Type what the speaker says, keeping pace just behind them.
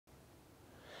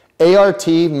ART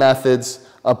methods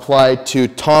apply to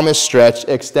Thomas stretch,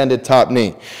 extended top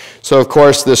knee. So of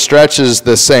course the stretch is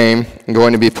the same. I'm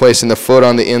going to be placing the foot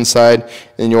on the inside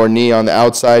and your knee on the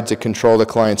outside to control the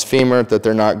client's femur, that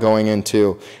they're not going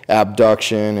into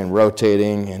abduction and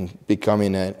rotating and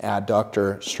becoming an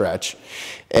adductor stretch.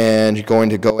 And you're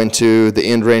going to go into the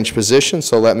end range position,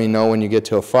 so let me know when you get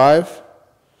to a 5.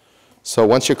 So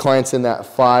once your client's in that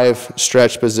 5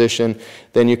 stretch position,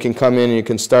 then you can come in and you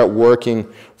can start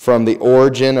working from the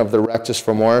origin of the rectus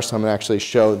femoris. I'm going to actually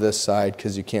show this side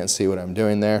because you can't see what I'm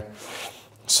doing there.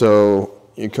 So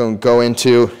you can go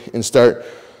into and start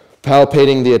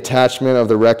palpating the attachment of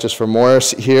the rectus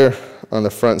femoris here on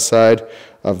the front side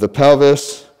of the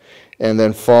pelvis, and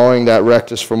then following that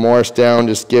rectus femoris down,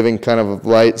 just giving kind of a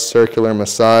light circular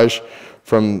massage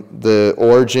from the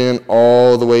origin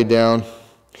all the way down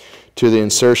to the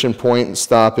insertion point, and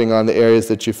stopping on the areas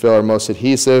that you feel are most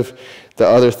adhesive. The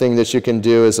other thing that you can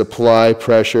do is apply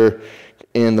pressure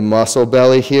in the muscle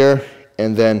belly here,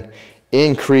 and then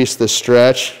increase the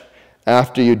stretch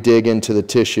after you dig into the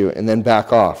tissue, and then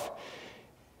back off.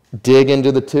 Dig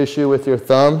into the tissue with your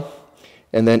thumb,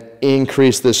 and then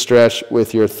increase the stretch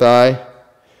with your thigh,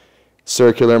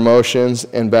 circular motions,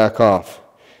 and back off.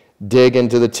 Dig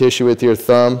into the tissue with your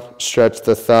thumb, stretch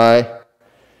the thigh,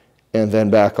 and then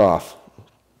back off.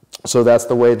 So that's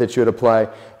the way that you would apply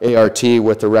ART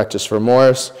with the rectus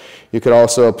femoris. You could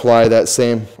also apply that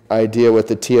same idea with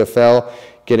the TFL,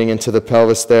 getting into the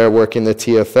pelvis there, working the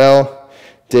TFL,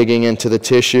 digging into the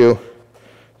tissue,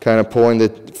 kind of pulling the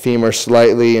femur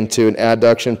slightly into an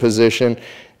adduction position,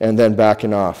 and then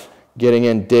backing off. Getting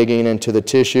in, digging into the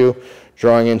tissue,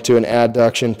 drawing into an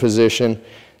adduction position,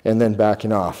 and then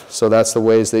backing off. So that's the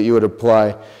ways that you would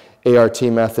apply ART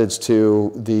methods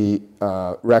to the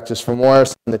rectus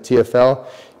femoris and the TFL.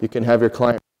 You can have your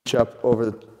client reach up over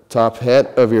the top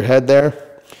head of your head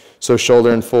there, so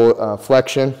shoulder in full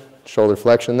flexion, shoulder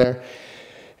flexion there.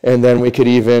 And then we could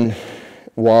even,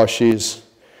 while she's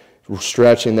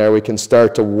stretching there, we can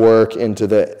start to work into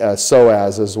the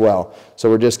psoas as well. So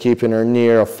we're just keeping her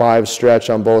near a 5 stretch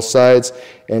on both sides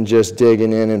and just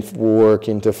digging in and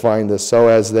working to find the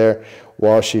psoas there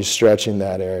while she's stretching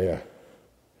that area.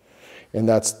 And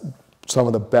that's some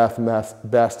of the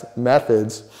best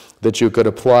methods that you could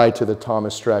apply to the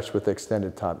Thomas stretch with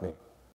extended top knee.